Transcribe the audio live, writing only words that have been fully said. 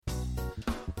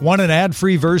Want an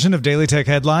ad-free version of Daily Tech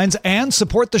Headlines and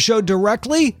support the show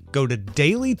directly? Go to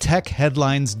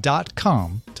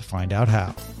dailytechheadlines.com to find out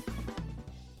how.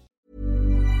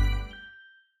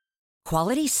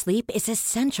 Quality sleep is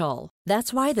essential.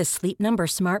 That's why the Sleep Number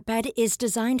Smart Bed is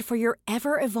designed for your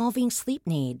ever-evolving sleep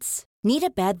needs. Need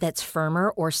a bed that's firmer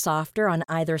or softer on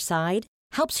either side?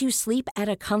 Helps you sleep at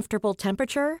a comfortable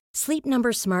temperature? Sleep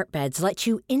Number Smart Beds let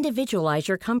you individualize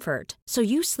your comfort so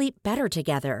you sleep better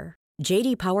together.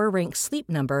 J.D. Power ranks Sleep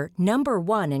Number number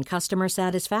 1 in customer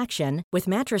satisfaction with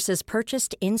mattresses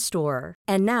purchased in-store.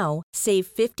 And now, save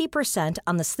 50%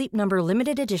 on the Sleep Number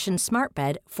Limited Edition Smart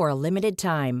Bed for a limited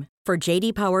time. For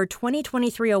J.D. Power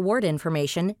 2023 award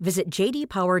information, visit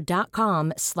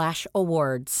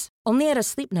jdpower.com/awards. Only at a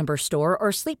Sleep Number store or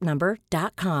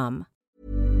sleepnumber.com.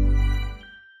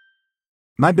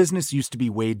 My business used to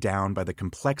be weighed down by the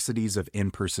complexities of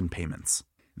in-person payments.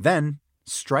 Then,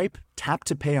 Stripe Tap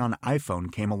to Pay on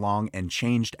iPhone came along and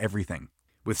changed everything.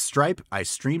 With Stripe, I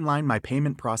streamlined my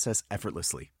payment process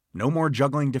effortlessly. No more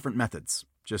juggling different methods.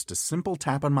 Just a simple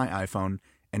tap on my iPhone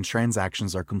and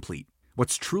transactions are complete.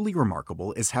 What's truly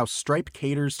remarkable is how Stripe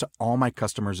caters to all my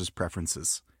customers'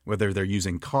 preferences. Whether they're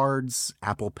using cards,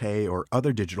 Apple Pay, or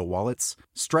other digital wallets,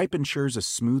 Stripe ensures a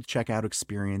smooth checkout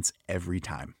experience every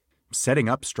time. Setting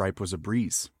up Stripe was a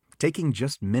breeze, taking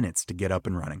just minutes to get up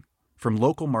and running. From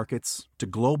local markets to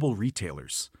global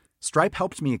retailers, Stripe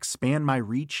helped me expand my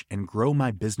reach and grow my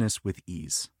business with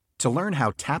ease. To learn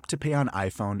how Tap to Pay on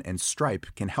iPhone and Stripe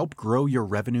can help grow your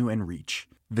revenue and reach,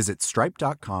 visit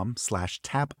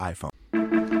stripe.com/tapiphone.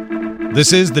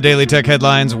 This is the Daily Tech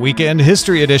Headlines Weekend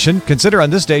History Edition. Consider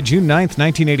on this day, June 9th,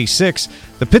 1986,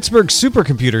 the Pittsburgh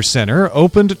Supercomputer Center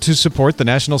opened to support the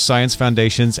National Science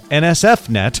Foundation's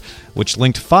NSFNet, which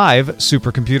linked 5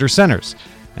 supercomputer centers.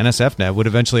 NSFNet would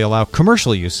eventually allow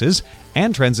commercial uses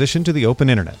and transition to the open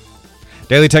internet.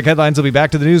 Daily Tech Headlines will be back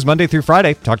to the news Monday through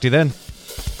Friday. Talk to you then.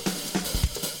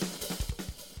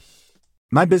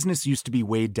 My business used to be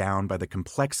weighed down by the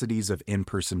complexities of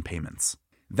in-person payments.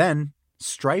 Then,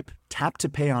 Stripe Tap to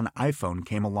Pay on iPhone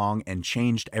came along and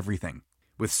changed everything.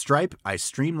 With Stripe, I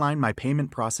streamlined my payment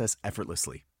process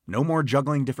effortlessly. No more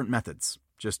juggling different methods.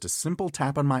 Just a simple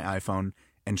tap on my iPhone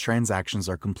and transactions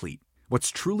are complete. What's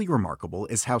truly remarkable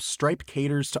is how Stripe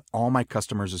caters to all my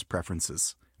customers'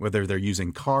 preferences. Whether they're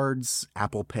using cards,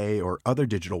 Apple Pay, or other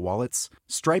digital wallets,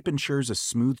 Stripe ensures a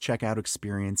smooth checkout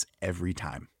experience every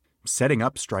time. Setting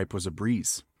up Stripe was a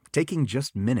breeze, taking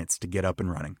just minutes to get up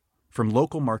and running. From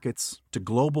local markets to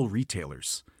global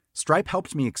retailers, Stripe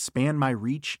helped me expand my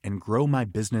reach and grow my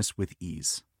business with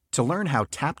ease. To learn how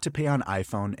Tap to Pay on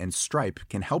iPhone and Stripe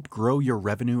can help grow your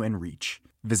revenue and reach,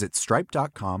 visit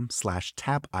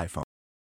stripe.com/tapiphone.